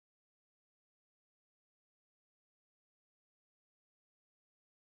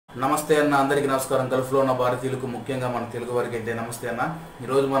నమస్తే అన్న అందరికీ నమస్కారం. గల్ఫ్లో ఉన్న భారతీయులకు ముఖ్యంగా మన తెలుగు వారికి అయితే నమస్తే అన్న.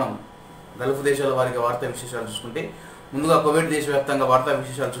 ఈరోజు మనం గల్ఫ్ దేశాల వారికి వార్తా విశేషాలు చూసుకుంటే, ముందుగా కువైట్ దేశవ్యాప్తంగా వార్తా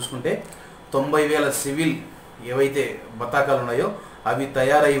విశేషాలు చూసుకుంటే 90,000 సివిల్ ఏవైతే బతాకాలు ఉన్నాయో అవి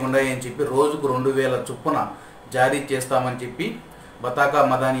తయారై ఉన్నాయని చెప్పి రోజుకు 2,000 చొప్పున జారీ చేస్తామని చెప్పి బతాకా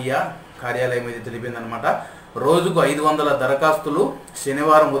మదానియా కార్యాలయం అయితే తెలిపిందనమాట. రోజుకు 500 దరఖాస్తులు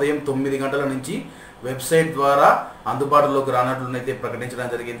శనివారం ఉదయం 9 గంటల నుంచి వెబ్సైట్ ద్వారా అందుబాటులోకి రానట్లునైతే ప్రకటించడం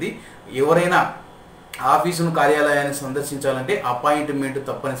జరిగింది. ఎవరైనా ఆఫీసును కార్యాలయాన్ని సందర్శించాలంటే అపాయింట్మెంట్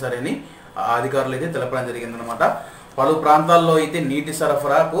తప్పనిసరి అని అధికారులు అయితే తెలపడం జరిగిందనమాట. పలు ప్రాంతాల్లో అయితే నీటి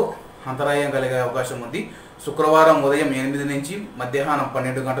సరఫరాకు అంతరాయం కలిగే అవకాశం ఉంది. శుక్రవారం ఉదయం 8 నుంచి మధ్యాహ్నం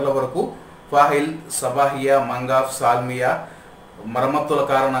 12 గంటల వరకు ఫాహిల్, సబాహియా, మంగాఫ్, సాల్మియా మరమ్మతుల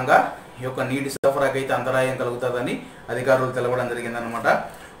కారణంగా ఈ యొక్క నీటి సరఫరాకు అయితే అంతరాయం కలుగుతుందని అధికారులు తెలపడం జరిగిందనమాట.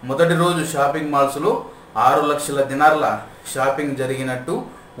 మొదటి రోజు షాపింగ్ మాల్స్లో 6 లక్షల దినార్ల షాపింగ్ జరిగినట్టు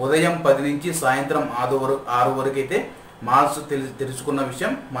ఉదయం 10 నుంచి సాయంత్రం 6 వరకు అయితే మాల్స్ తెరుచుకున్న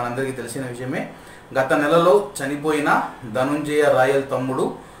విషయం మనందరికీ తెలిసిన విషయమే. గత నెలలో చనిపోయిన ధనుంజయ రాయల్ తమ్ముడు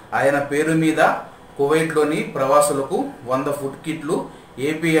ఆయన పేరు మీద కువైట్లోని ప్రవాసులకు 100 ఫుడ్ కిట్లు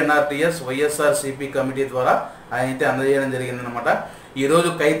ఏపీఎన్ఆర్టీఎస్ వైఎస్ఆర్సీపీ కమిటీ ద్వారా ఆయన అయితే అందజేయడం జరిగిందనమాట. ఈరోజు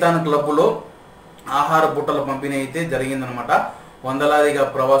కైతాన్ క్లబ్లో ఆహార బుట్టల పంపిణీ అయితే జరిగిందనమాట. వందలాదిగా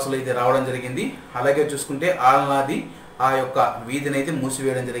ప్రవాసులు అయితే రావడం జరిగింది. అలాగే చూసుకుంటే ఆల్నాది ఆ యొక్క వీధిని అయితే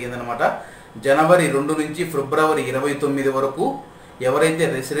మూసివేయడం జరిగిందనమాట. జనవరి 2 నుంచి ఫిబ్రవరి 29 వరకు ఎవరైతే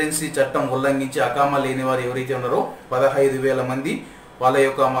రెసిడెన్సీ చట్టం ఉల్లంఘించి అకామా లేని వారు ఎవరైతే ఉన్నారో 15,000 మంది వాళ్ళ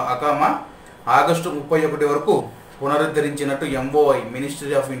యొక్క అకామా ఆగస్టు 31 వరకు పునరుద్ధరించినట్టు ఎంఓఐ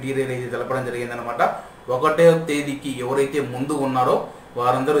మినిస్ట్రీ ఆఫ్ ఇంటీరియర్ అయితే తెలపడం జరిగిందనమాట. 1వ తేదీకి ఎవరైతే ముందు ఉన్నారో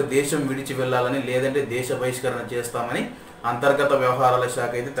వారందరూ దేశం విడిచి వెళ్ళాలని, లేదంటే దేశ బహిష్కరణ చేస్తామని అంతర్గత వ్యవహారాల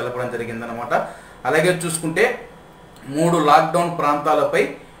శాఖ అయితే తెలపడం జరిగిందనమాట. అలాగే చూసుకుంటే 3 లాక్డౌన్ ప్రాంతాలపై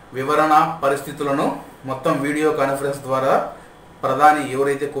వివరణ పరిస్థితులను మొత్తం వీడియో కాన్ఫరెన్స్ ద్వారా ప్రధాని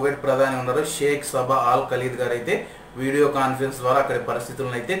ఎవరైతే కువైట్ ప్రధాని ఉన్నారో షేక్ సబా ఆల్ ఖలీద్ గారు అయితే వీడియో కాన్ఫరెన్స్ ద్వారా అక్కడి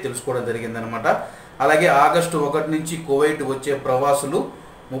పరిస్థితులను అయితే తెలుసుకోవడం జరిగిందనమాట. అలాగే ఆగస్టు 1 నుంచి కువైట్ వచ్చే ప్రవాసులు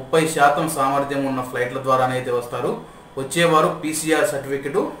 30% సామర్థ్యం ఉన్న ఫ్లైట్ల ద్వారానైతే వస్తారు. వచ్చేవారు PCR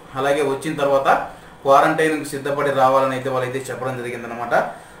సర్టిఫికెట్, అలాగే వచ్చిన తర్వాత క్వారంటైన్కు సిద్ధపడి రావాలని అయితే వాళ్ళైతే చెప్పడం జరిగిందనమాట.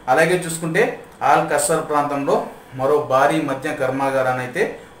 అలాగే చూసుకుంటే ఆల్ కసర్ ప్రాంతంలో మరో భారీ మద్య కర్మాగారాన్ని అయితే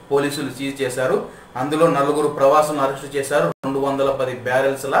పోలీసులు సీజ్ చేశారు. అందులో 4 ప్రవాసులను అరెస్టు చేశారు. 210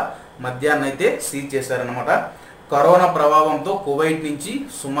 బ్యారెల్స్ల మద్యాన్ని అయితే సీజ్ చేశారనమాట. కరోనా ప్రభావంతో కువైట్ నుంచి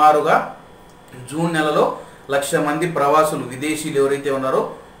సుమారుగా జూన్ నెలలో 1,00,000 మంది ప్రవాసులు విదేశీయులు ఎవరైతే ఉన్నారో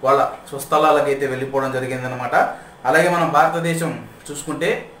వాళ్ళ స్వస్థలాలకైతే వెళ్ళిపోవడం జరిగిందనమాట. అలాగే మన భారతదేశం చూసుకుంటే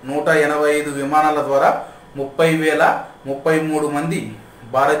 185 విమానాల ద్వారా 30,033 మంది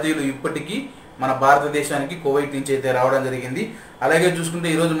భారతీయులు ఇప్పటికీ మన భారతదేశానికి కువైట్ నుంచి అయితే రావడం జరిగింది. అలాగే చూసుకుంటే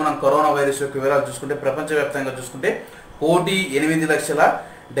ఈరోజు మనం కరోనా వైరస్ యొక్క వివరాలు చూసుకుంటే ప్రపంచవ్యాప్తంగా చూసుకుంటే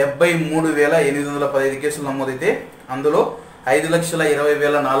 1,08,73,815 కేసులు నమోదైతే అందులో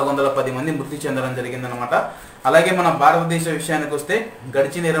 5,20,410 మంది మృతి చెందడం జరిగిందనమాట. అలాగే మన భారతదేశ విషయానికి వస్తే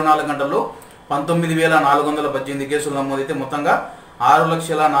గడిచిన 24 గంటల్లో 19,418 కేసులు నమోదైతే మొత్తంగా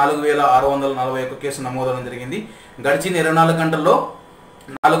 6,04,641 కేసులు నమోదవడం జరిగింది. గడిచిన 24 గంటల్లో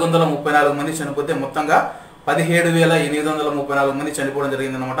 434 మంది చనిపోతే మొత్తంగా 17,834 మంది చనిపోవడం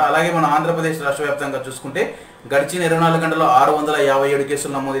జరిగిందనమాట. అలాగే మన ఆంధ్రప్రదేశ్ రాష్ట్ర వ్యాప్తంగా చూసుకుంటే గడిచిన 24 గంటల్లో 657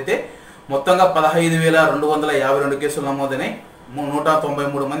 కేసులు నమోదైతే మొత్తంగా 15,252 కేసులు నమోదైనాయి.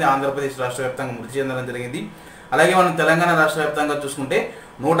 193 మంది ఆంధ్రప్రదేశ్ రాష్ట్ర వ్యాప్తంగా మృతి చెందడం జరిగింది. అలాగే మనం తెలంగాణ రాష్ట్ర వ్యాప్తంగా చూసుకుంటే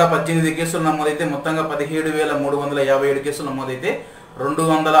 118 కేసులు నమోదైతే మొత్తంగా 17,357 కేసులు నమోదైతే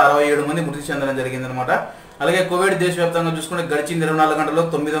 267 మంది మృతి చెందడం జరిగిందనమాట. అలాగే కోవిడ్ దేశవ్యాప్తంగా చూసుకుంటే గడిచిన 24 గంటల్లో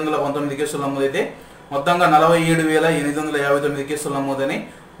 919 కేసులు నమోదైతే మొత్తంగా 47,859 కేసులు నమోదని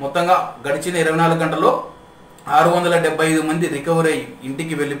మొత్తంగా గడిచిన 24 గంటల్లో 675 మంది రికవరీ అయ్యి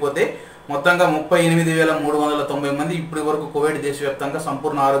ఇంటికి వెళ్ళిపోతే మొత్తంగా 38,390 మంది ఇప్పటి వరకు కోవిడ్ దేశవ్యాప్తంగా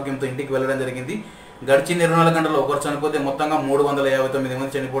సంపూర్ణ ఆరోగ్యంతో ఇంటికి వెళ్ళడం జరిగింది. గడిచిన 24 గంటల్లో ఒకరు చనిపోతే మొత్తంగా 359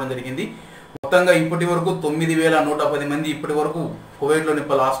 మంది చనిపోవడం జరిగింది. మొత్తంగా ఇప్పటి వరకు 9,110 మంది ఇప్పటి వరకు కువైట్లోని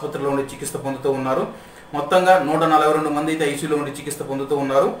పలు ఆసుపత్రుల్లో ఉండి చికిత్స పొందుతూ ఉన్నారు. మొత్తంగా 142 మంది అయితే ఐసీయూలో ఉండి చికిత్స పొందుతూ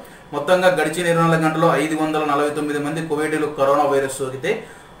ఉన్నారు. మొత్తంగా గడిచిన 24 గంటల్లో 549 మంది కువైట్లో కరోనా వైరస్ సోకితే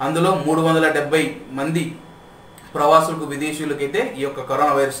అందులో 370 మంది ప్రవాసులకు విదేశీయులకైతే ఈ యొక్క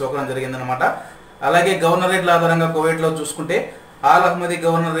కరోనా వైరస్ సోకడం జరిగిందనమాట. అలాగే గవర్నరేట్ల ఆధారంగా కువైట్లో చూసుకుంటే ఆల్ అహ్మదీ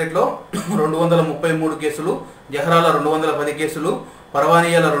గవర్నరేట్లో 233 కేసులు, జహ్రాలో 210 కేసులు,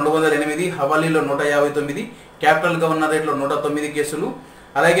 పర్వానియాలో 208, హవాలీలో 159, క్యాపిటల్ గవర్నరేట్లో 109 కేసులు.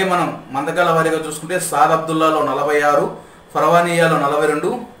 అలాగే మనం మందకాల వారీగా చూసుకుంటే సాద్ అబ్దుల్లాలో 46, ఫర్వానియాలో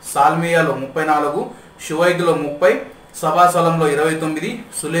 42, సాల్మియాలో 34, షువైగ్లో 30, సభాస్థలంలో 29,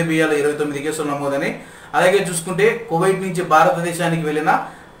 సులేబియాలో 29 కేసులు నమోదని. అలాగే చూసుకుంటే కువైట్ నుంచి భారతదేశానికి వెళ్ళిన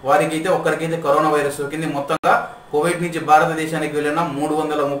వారికి అయితే ఒక్కరికైతే కరోనా వైరస్ సోకింది. మొత్తంగా కువైట్ నుంచి భారతదేశానికి వెళ్ళిన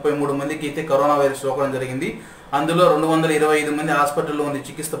 333 మందికి అయితే కరోనా వైరస్ సోకడం జరిగింది. అందులో 225 మంది హాస్పిటల్లో ఉండి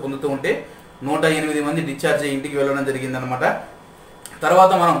చికిత్స పొందుతూ ఉంటే 108 మంది డిశ్చార్జ్ అయ్యి ఇంటికి వెళ్ళడం జరిగిందనమాట.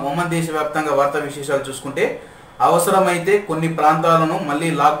 తర్వాత మనం ఒమన్ దేశ వ్యాప్తంగా వార్తా విశేషాలు చూసుకుంటే అవసరమైతే కొన్ని ప్రాంతాలను మళ్ళీ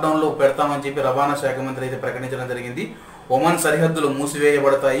లాక్డౌన్లో పెడతామని చెప్పి రవాణా శాఖ మంత్రి అయితే ప్రకటించడం జరిగింది. ఒమన్ సరిహద్దులు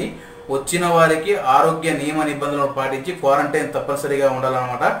మూసివేయబడతాయి. వచ్చిన వారికి ఆరోగ్య నియమ నిబంధనలు పాటించి క్వారంటైన్ తప్పనిసరిగా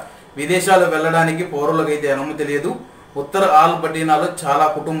ఉండాలన్నమాట. విదేశాలు వెళ్ళడానికి పౌరులకు అనుమతి లేదు. ఉత్తర ఆల్బర్టీనాలో చాలా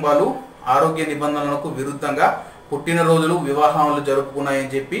కుటుంబాలు ఆరోగ్య నిబంధనలకు విరుద్ధంగా పుట్టినరోజులు వివాహాలు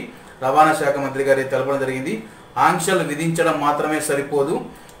జరుపుకున్నాయని చెప్పి రవాణా శాఖ మంత్రి గారు తెలపడం జరిగింది. ఆంక్షలు విధించడం మాత్రమే సరిపోదు,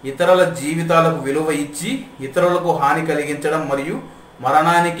 ఇతరుల జీవితాలకు విలువ ఇచ్చి ఇతరులకు హాని కలిగించడం మరియు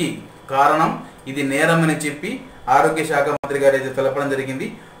మరణానికి కారణం ఇది నేరమని చెప్పి ఆరోగ్య శాఖ మంత్రి గారు అయితే తెలపడం జరిగింది.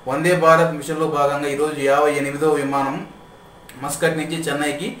 వందే భారత్ మిషన్లో భాగంగా ఈరోజు 58వ విమానం మస్కట్ నుంచి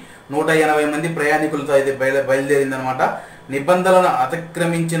చెన్నైకి 180 మంది ప్రయాణికులతో అయితే బయలుదేరిందనమాట. నిబంధనలను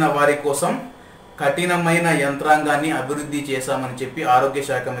అతిక్రమించిన వారి కోసం కఠినమైన యంత్రాంగాన్ని అభివృద్ధి చేశామని చెప్పి ఆరోగ్య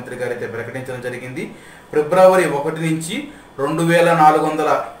శాఖ మంత్రి గారు అయితే ప్రకటించడం జరిగింది. ఫిబ్రవరి 1 నుంచి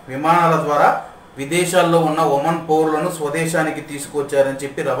 2400 విమానాల ద్వారా విదేశాల్లో ఉన్న ఒమన్ పౌరులను స్వదేశానికి తీసుకొచ్చారని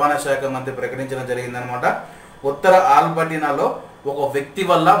చెప్పి రవాణా శాఖ మంత్రి ప్రకటించడం జరిగిందనమాట. ఉత్తర ఆల్బర్టీనాలో ఒక వ్యక్తి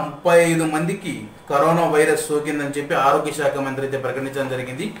వల్ల 35 మందికి కరోనా వైరస్ సోకిందని చెప్పి ఆరోగ్య శాఖ మంత్రి అయితే ప్రకటించడం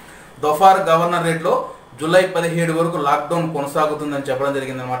జరిగింది. దోఫార్ గవర్నరేట్లో జూలై 17 వరకు లాక్డౌన్ కొనసాగుతుందని చెప్పడం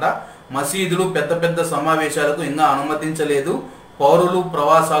జరిగిందనమాట. మసీదులు పెద్ద పెద్ద సమావేశాలకు ఇంకా అనుమతించలేదు. పౌరులు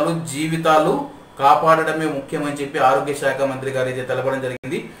ప్రవాసాలు జీవితాలు కాపాడడమే ముఖ్యమని చెప్పి ఆరోగ్య శాఖ మంత్రి గారు అయితే తెలపడం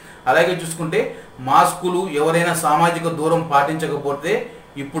జరిగింది. అలాగే చూసుకుంటే మాస్కులు ఎవరైనా సామాజిక దూరం పాటించకపోతే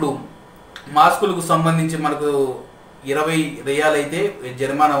ఇప్పుడు మాస్కులకు సంబంధించి మనకు 20 రియాల్ అయితే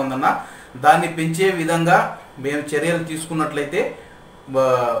జరిమానా ఉందన్న. దాన్ని పెంచే విధంగా మేము చర్యలు తీసుకున్నట్లయితే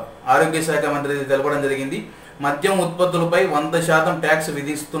ఆరోగ్య శాఖ మంత్రి తెలపడం జరిగింది. మద్యం ఉత్పత్తులపై 100% ట్యాక్స్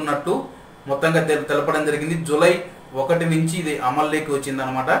విధిస్తున్నట్టు మొత్తంగా తెలపడం జరిగింది. జూలై 1 నుంచి ఇది అమల్లోకి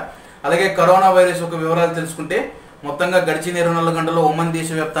వచ్చిందనమాట. అలాగే కరోనా వైరస్ యొక్క వివరాలు తెలుసుకుంటే మొత్తంగా గడిచిన 24 గంటల్లో ఒమన్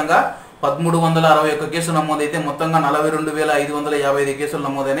దేశవ్యాప్తంగా 1361 కేసులు నమోదైతే మొత్తంగా 42,555 కేసులు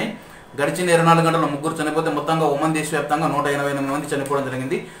నమోదైనాయి. గడిచిన 24 గంటల్లో 3 చనిపోతే మొత్తంగా ఒమన్ దేశవ్యాప్తంగా 188 మంది చనిపోవడం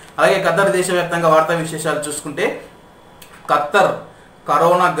జరిగింది. అలాగే ఖత్తర్ దేశవ్యాప్తంగా వార్తా విశేషాలు చూసుకుంటే ఖత్తర్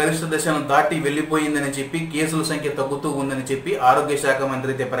కరోనా గరిష్ట దశను దాటి వెళ్ళిపోయిందని చెప్పి కేసుల సంఖ్య తగ్గుతూ ఉందని చెప్పి ఆరోగ్య శాఖ మంత్రి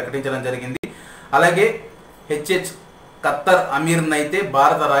అయితే ప్రకటించడం జరిగింది. అలాగే ఖత్తర్ అమీర్ని అయితే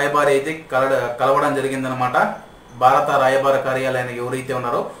భారత రాయబారి అయితే కలవడం జరిగిందనమాట. భారత రాయబార కార్యాలయానికి ఎవరైతే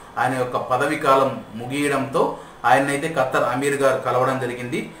ఉన్నారో ఆయన యొక్క పదవి కాలం ముగియడంతో ఆయనైతే ఖత్తర్ అమీర్ గారు కలవడం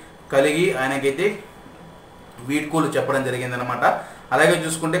జరిగింది. కలిగి ఆయనకైతే వీడ్కోలు చెప్పడం జరిగిందనమాట. అలాగే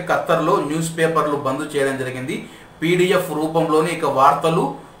చూసుకుంటే ఖత్తర్లో న్యూస్ పేపర్లు బంద్ చేయడం జరిగింది. PDF రూపంలోనే ఇక వార్తలు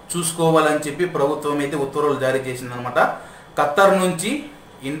చూసుకోవాలని చెప్పి ప్రభుత్వం అయితే ఉత్తర్వులు జారీ చేసిందనమాట. ఖత్తర్ నుంచి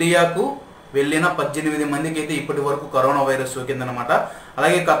ఇండియాకు వెళ్ళిన 18 మందికి అయితే ఇప్పటి వరకు కరోనా వైరస్ సోకిందనమాట.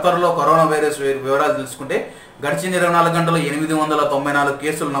 అలాగే ఖత్తర్లో కరోనా వైరస్ వివరాలు తెలుసుకుంటే గడిచిన 24 గంటల్లో 894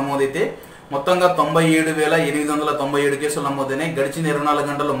 కేసులు నమోదైతే మొత్తంగా 97,897 కేసులు నమోదైనాయి. గడిచిన 24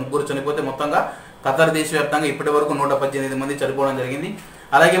 గంటల్లో 3 చనిపోతే మొత్తంగా ఖత్తర్ దేశవ్యాప్తంగా ఇప్పటి వరకు 118 మంది చనిపోవడం జరిగింది.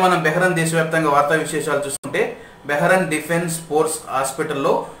 అలాగే మనం బెహ్రెన్ దేశవ్యాప్తంగా వార్తా విశేషాలు చూసుకుంటే బెహ్రెన్ డిఫెన్స్ ఫోర్స్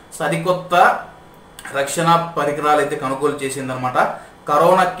హాస్పిటల్లో సరికొత్త రక్షణ పరికరాలు అయితే కొనుగోలు చేసిందనమాట.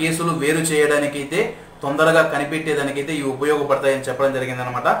 కరోనా కేసులు వేరు చేయడానికి అయితే తొందరగా కనిపెట్టేదానికైతే ఇవి ఉపయోగపడతాయని చెప్పడం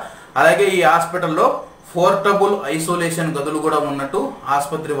జరిగిందనమాట. అలాగే ఈ హాస్పిటల్లో పోర్టబుల్ ఐసోలేషన్ గదులు కూడా ఉన్నట్టు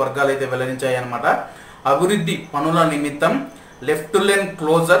ఆసుపత్రి వర్గాలు అయితే వెల్లడించాయన్నమాట. అభివృద్ధి పనుల నిమిత్తం లెఫ్ట్ లేన్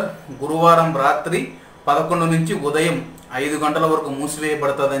క్లోజర్ గురువారం రాత్రి 11 నుంచి ఉదయం 5 గంటల వరకు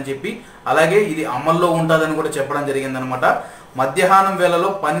మూసివేయబడుతుందని చెప్పి అలాగే ఇది అమల్లో ఉంటుందని కూడా చెప్పడం జరిగిందనమాట. మధ్యాహ్నం వేళలో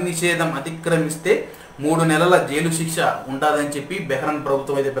పని నిషేధం అతిక్రమిస్తే 3 నెలల జైలు శిక్ష ఉంటుందని చెప్పి బెహ్రెన్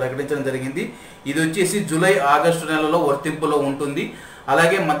ప్రభుత్వం అయితే ప్రకటించడం జరిగింది. ఇది వచ్చేసి జూలై ఆగస్టు నెలలో వర్తింపులో ఉంటుంది.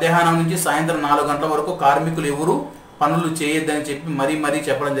 అలాగే మధ్యాహ్నం నుంచి సాయంత్రం 4 గంటల వరకు కార్మికులు ఎవరు పనులు చేయొద్దని చెప్పి మరీ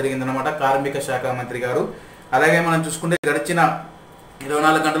చెప్పడం జరిగిందనమాట కార్మిక శాఖ మంత్రి గారు. అలాగే మనం చూసుకుంటే గడిచిన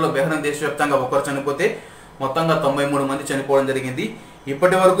 24 గంటల్లో బెహ్రెన్ దేశవ్యాప్తంగా ఒకరు చనిపోతే మొత్తంగా 93 మంది చనిపోవడం జరిగింది.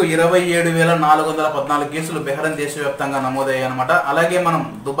 ఇప్పటి వరకు 27,414 కేసులు బెహ్రెన్ దేశవ్యాప్తంగా నమోదయ్యాయి అనమాట. అలాగే మనం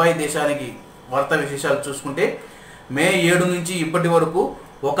దుబాయ్ దేశానికి వార్తా విశేషాలు చూసుకుంటే మే 7 నుంచి ఇప్పటి వరకు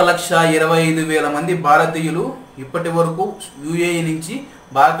 1,25,000 మంది భారతీయులు ఇప్పటి వరకు UAE నుంచి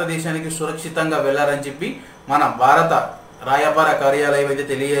భారతదేశానికి సురక్షితంగా వెళ్లారని చెప్పి మన భారత రాయబార కార్యాలయం అయితే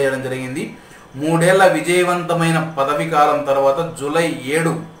తెలియజేయడం జరిగింది. 3 ఏళ్ల విజయవంతమైన పదవి కాలం తర్వాత జూలై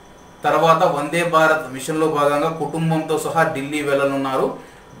 7 తర్వాత వందే భారత్ మిషన్లో భాగంగా కుటుంబంతో సహా ఢిల్లీ వెళ్ళనున్నారు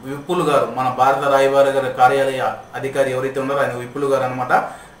విప్పులు గారు. మన భారత రాయబారి గారి కార్యాలయ అధికారి ఎవరైతే ఉన్నారో ఆయన విప్పులు గారు అనమాట.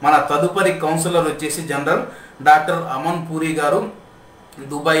 మన తదుపరి కౌన్సిలర్ వచ్చేసి జనరల్ డాక్టర్ అమన్ పూరి గారు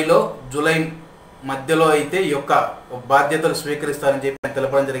దుబాయ్లో జూలై మధ్యలో అయితే ఈ యొక్క బాధ్యతలు స్వీకరిస్తారని చెప్పి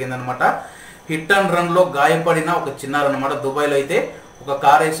తెలపడం జరిగిందనమాట. హిట్ అండ్ రన్లో గాయపడిన ఒక చిన్నారి అనమాట. దుబాయ్లో అయితే ఒక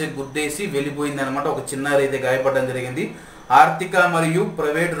కారు వేసి గుద్దేసి వెళ్ళిపోయింది అనమాట. ఒక చిన్నారి అయితే గాయపడడం జరిగింది. ఆర్థిక మరియు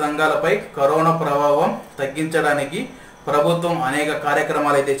ప్రైవేటు రంగాలపై కరోనా ప్రభావం తగ్గించడానికి ప్రభుత్వం అనేక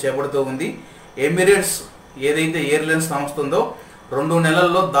కార్యక్రమాలు అయితే చేపడుతూ ఉంది. ఎమిరేట్స్ ఏదైతే ఎయిర్లైన్స్ సంస్థ ఉందో 2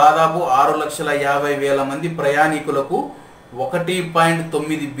 నెలల్లో దాదాపు 6,50,000 మంది ప్రయాణికులకు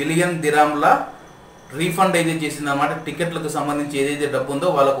 1.9 బిలియన్ దిరాంల రీఫండ్ అయితే చేసిందనమాట. టికెట్లకు సంబంధించి ఏదైతే డబ్బు ఉందో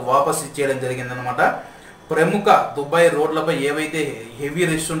వాళ్ళకు వాపస్ ఇచ్చేయడం జరిగిందనమాట. ప్రముఖ దుబాయ్ రోడ్లపై ఏవైతే హెవీ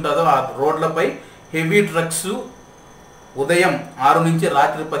రష్ ఉంటుందో ఆ రోడ్లపై హెవీ ట్రక్స్ ఉదయం 6 నుంచి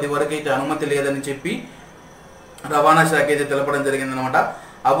రాత్రి 10 వరకు అయితే అనుమతి లేదని చెప్పి రవాణా శాఖ అయితే తెలపడం జరిగిందనమాట.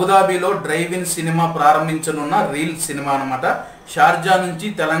 అబుదాబిలో drive in cinema ప్రారంభించనున్న reel cinema అనమాట. షార్జా నుంచి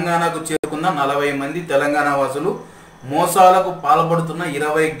తెలంగాణకు చేరుకున్న 40 మంది తెలంగాణ వాసులు మోసాలకు పాల్పడుతున్న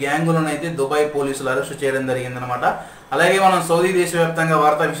 20 గ్యాంగులను అయితే దుబాయ్ పోలీసులు అరెస్టు చేయడం జరిగిందనమాట. అలాగే మనం సౌదీ దేశవ్యాప్తంగా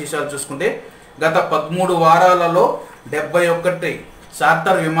వార్తా విశేషాలు చూసుకుంటే గత 13 వారాలలో 71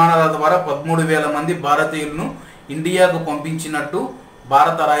 చార్టర్ విమానాల ద్వారా 13,000 మంది భారతీయులను ఇండియాకు పంపించినట్టు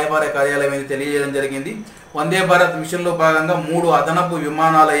భారత రాయబార కార్యాలయం అయితే తెలియజేయడం జరిగింది. వందే భారత్ మిషన్లో భాగంగా 3 అదనపు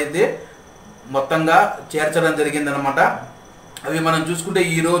విమానాలు అయితే మొత్తంగా చేర్చడం జరిగిందనమాట. అవి మనం చూసుకుంటే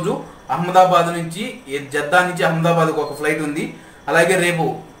ఈరోజు అహ్మదాబాద్ నుంచి జద్దా నుంచి అహ్మదాబాద్కు ఒక ఫ్లైట్ ఉంది. అలాగే రేపు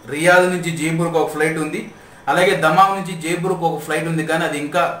రియాద్ నుంచి జైపూర్కు ఒక ఫ్లైట్ ఉంది. అలాగే దమాం నుంచి జైపూర్కు ఒక ఫ్లైట్ ఉంది, కానీ అది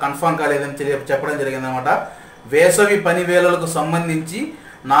ఇంకా కన్ఫర్మ్ కాలేదని చెప్పడం జరిగిందనమాట. వేసవి పని వేళలకు సంబంధించి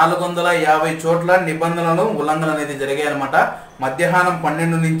 450 చోట్ల నిబంధనలు ఉల్లంఘనలు అనేది జరిగాయన్నమాట. మధ్యాహ్నం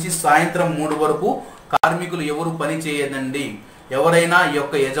 12 నుంచి సాయంత్రం 3 వరకు కార్మికులు ఎవరు పని చేయదండి. ఎవరైనా ఈ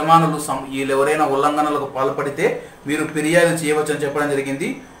యొక్క యజమానులు వీళ్ళు ఎవరైనా ఉల్లంఘనలకు పాల్పడితే మీరు ఫిర్యాదు చేయవచ్చు అని చెప్పడం జరిగింది.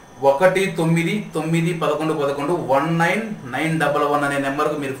 1991111 అనే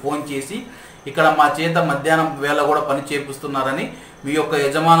నెంబర్కు మీరు ఫోన్ చేసి ఇక్కడ మా చేత మధ్యాహ్నం వేళ కూడా పని చేపిస్తున్నారని మీ యొక్క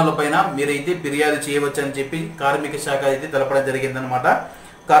యజమానుల పైన మీరైతే ఫిర్యాదు చేయవచ్చు అని చెప్పి కార్మిక శాఖ అయితే తెలపడం జరిగిందనమాట.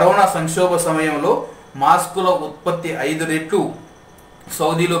 కరోనా సంక్షోభ సమయంలో మాస్కుల ఉత్పత్తి 5 రెట్లు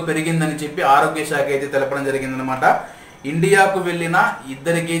సౌదీలో పెరిగిందని చెప్పి ఆరోగ్య శాఖ అయితే తెలపడం జరిగిందనమాట. ఇండియాకు వెళ్ళిన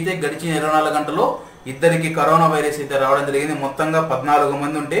ఇద్దరికైతే గడిచిన 24 గంటల్లో ఇద్దరికి కరోనా వైరస్ అయితే రావడం జరిగింది. మొత్తంగా 14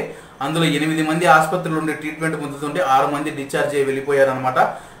 మంది ఉంటే అందులో 8 మంది ఆసుపత్రిలో ఉండి ట్రీట్మెంట్ పొందుతుంటే 6 మంది డిశ్చార్జ్ అయ్యి వెళ్ళిపోయారనమాట.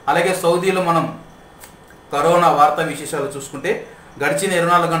 అలాగే సౌదీలో మనం కరోనా వార్తా విశేషాలు చూసుకుంటే గడిచిన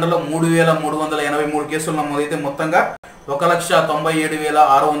 24 గంటల్లో 3,383 కేసులు నమోదైతే మొత్తంగా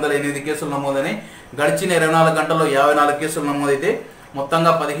 1,97,608 కేసులు నమోదని. గడిచిన 24 గంటల్లో 54 కేసులు నమోదైతే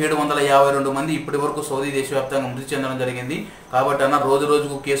మొత్తంగా 1,752 మంది ఇప్పటి వరకు సౌదీ దేశవ్యాప్తంగా మృతి చెందడం జరిగింది. కాబట్టి అన్న రోజు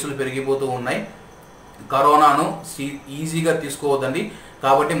రోజుకు కేసులు పెరిగిపోతూ ఉన్నాయి. కరోనాను ఈజీగా తీసుకోవద్దండి.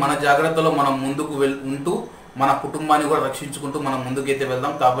 కాబట్టి మన జాగ్రత్తలో మనం ముందుకు ఉంటూ మన కుటుంబాన్ని కూడా రక్షించుకుంటూ మనం ముందుకైతే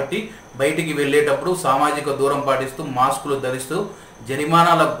వెళ్దాం. కాబట్టి బయటికి వెళ్ళేటప్పుడు సామాజిక దూరం పాటిస్తూ మాస్కులు ధరిస్తూ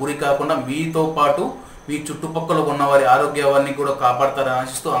జరిమానాలకు గురి కాకుండా మీతో పాటు మీ చుట్టుపక్కల ఉన్న వారి ఆరోగ్యాన్ని కూడా కాపాడతారని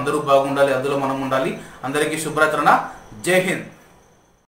ఆశిస్తూ అందరూ బాగుండాలి, అందులో మనం ఉండాలి. అందరికీ శుభ్రతన. జై హింద్.